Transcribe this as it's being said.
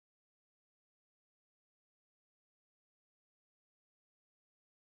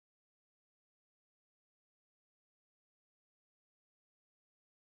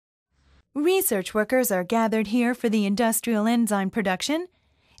Research workers are gathered here for the industrial enzyme production.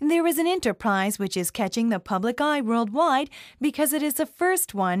 There is an enterprise which is catching the public eye worldwide because it is the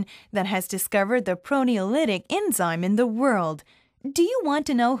first one that has discovered the proteolytic enzyme in the world. Do you want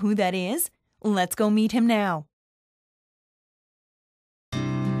to know who that is? Let's go meet him now.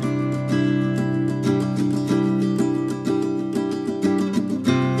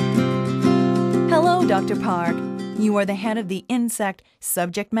 Hello, Dr. Park. You are the head of the Insect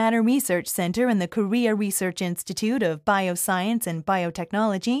Subject Matter Research Center in the Korea Research Institute of Bioscience and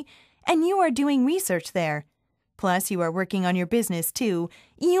Biotechnology, and you are doing research there. Plus, you are working on your business, too.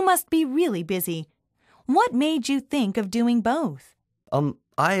 You must be really busy. What made you think of doing both?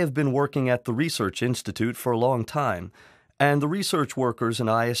 I have been working at the Research Institute for a long time, and the research workers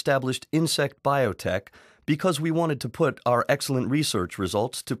and I established Insect Biotech because we wanted to put our excellent research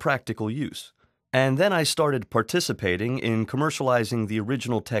results to practical use. And then I started participating in commercializing the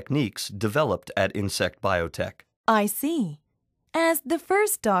original techniques developed at Insect Biotech. I see. As the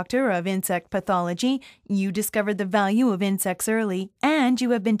first doctor of insect pathology, you discovered the value of insects early, and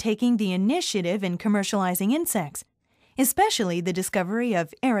you have been taking the initiative in commercializing insects. Especially the discovery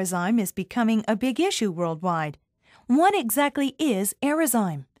of ARAZYME is becoming a big issue worldwide. What exactly is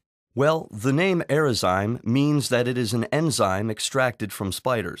ARAZYME? Well, the name ARAZYME means that it is an enzyme extracted from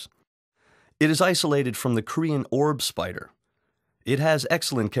spiders. It is isolated from the Korean orb spider. It has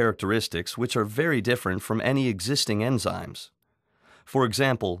excellent characteristics which are very different from any existing enzymes. For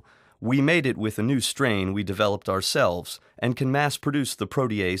example, we made it with a new strain we developed ourselves and can mass produce the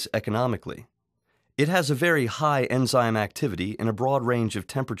protease economically. It has a very high enzyme activity in a broad range of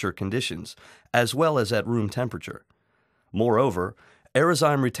temperature conditions, as well as at room temperature. Moreover,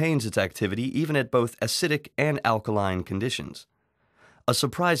 ARAZYME retains its activity even at both acidic and alkaline conditions. A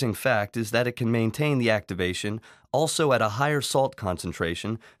surprising fact is that it can maintain the activation also at a higher salt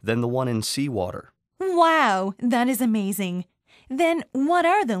concentration than the one in seawater. Wow, that is amazing. Then what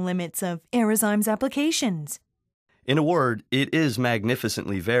are the limits of ARAZYME's applications? In a word, it is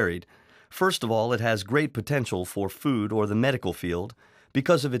magnificently varied. First of all, it has great potential for food or the medical field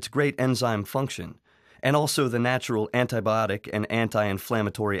because of its great enzyme function, and also the natural antibiotic and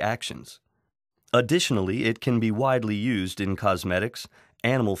anti-inflammatory actions. Additionally, it can be widely used in cosmetics,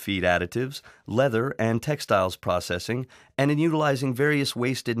 animal feed additives, leather and textiles processing, and in utilizing various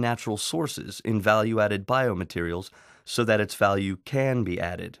wasted natural sources in value-added biomaterials so that its value can be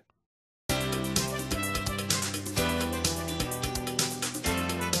added.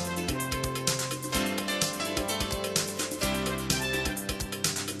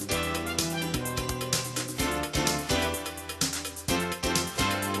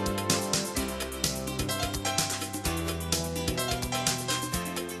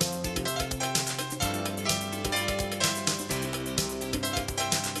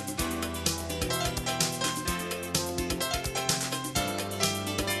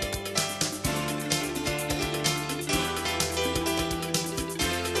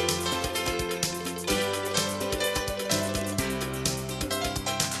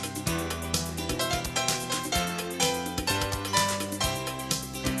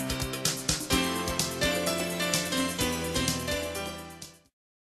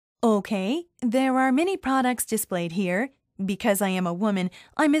 Okay, there are many products displayed here. Because I am a woman,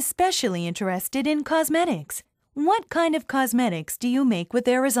 I'm especially interested in cosmetics. What kind of cosmetics do you make with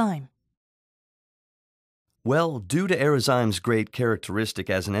ARAZYME? Well, due to ARAZYME's great characteristic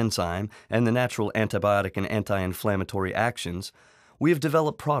as an enzyme and the natural antibiotic and anti-inflammatory actions, we have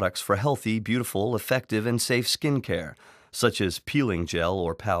developed products for healthy, beautiful, effective, and safe skin care, such as peeling gel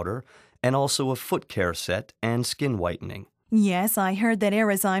or powder, and also a foot care set and skin whitening. Yes, I heard that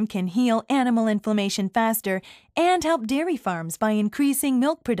ARAZYME can heal animal inflammation faster and help dairy farms by increasing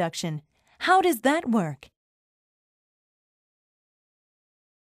milk production. How does that work?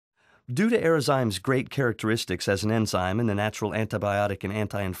 Due to ARAZYME's great characteristics as an enzyme and the natural antibiotic and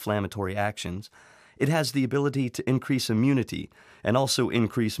anti-inflammatory actions, it has the ability to increase immunity and also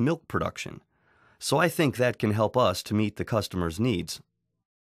increase milk production. So I think that can help us to meet the customer's needs.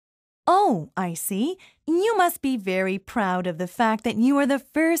 Oh, I see. You must be very proud of the fact that you are the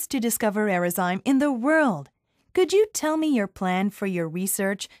first to discover ARAZYME in the world. Could you tell me your plan for your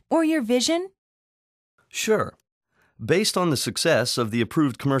research or your vision? Sure. Based on the success of the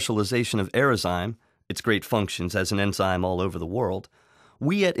approved commercialization of ARAZYME, its great functions as an enzyme all over the world,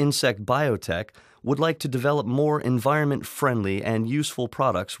 we at Insect Biotech would like to develop more environment-friendly and useful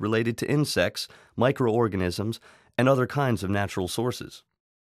products related to insects, microorganisms, and other kinds of natural sources.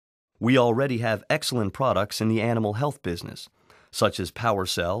 We already have excellent products in the animal health business, such as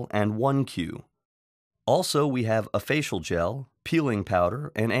PowerCell and 1Q. Also, we have a facial gel, peeling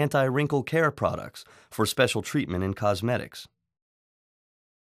powder, and anti-wrinkle care products for special treatment in cosmetics.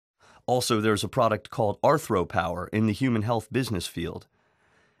 Also, there's a product called ArthroPower in the human health business field.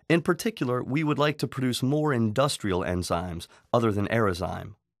 In particular, we would like to produce more industrial enzymes other than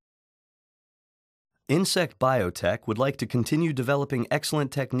ARAZYME. Insect Biotech would like to continue developing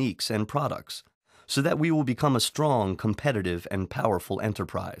excellent techniques and products so that we will become a strong, competitive, and powerful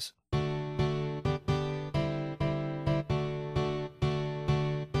enterprise.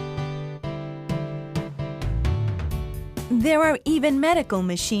 There are even medical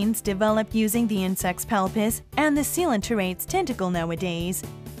machines developed using the insect's pelvis and the coelenterate's tentacle nowadays.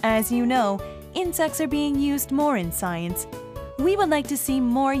 As you know, insects are being used more in science. We would like to see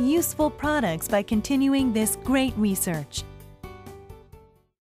more useful products by continuing this great research.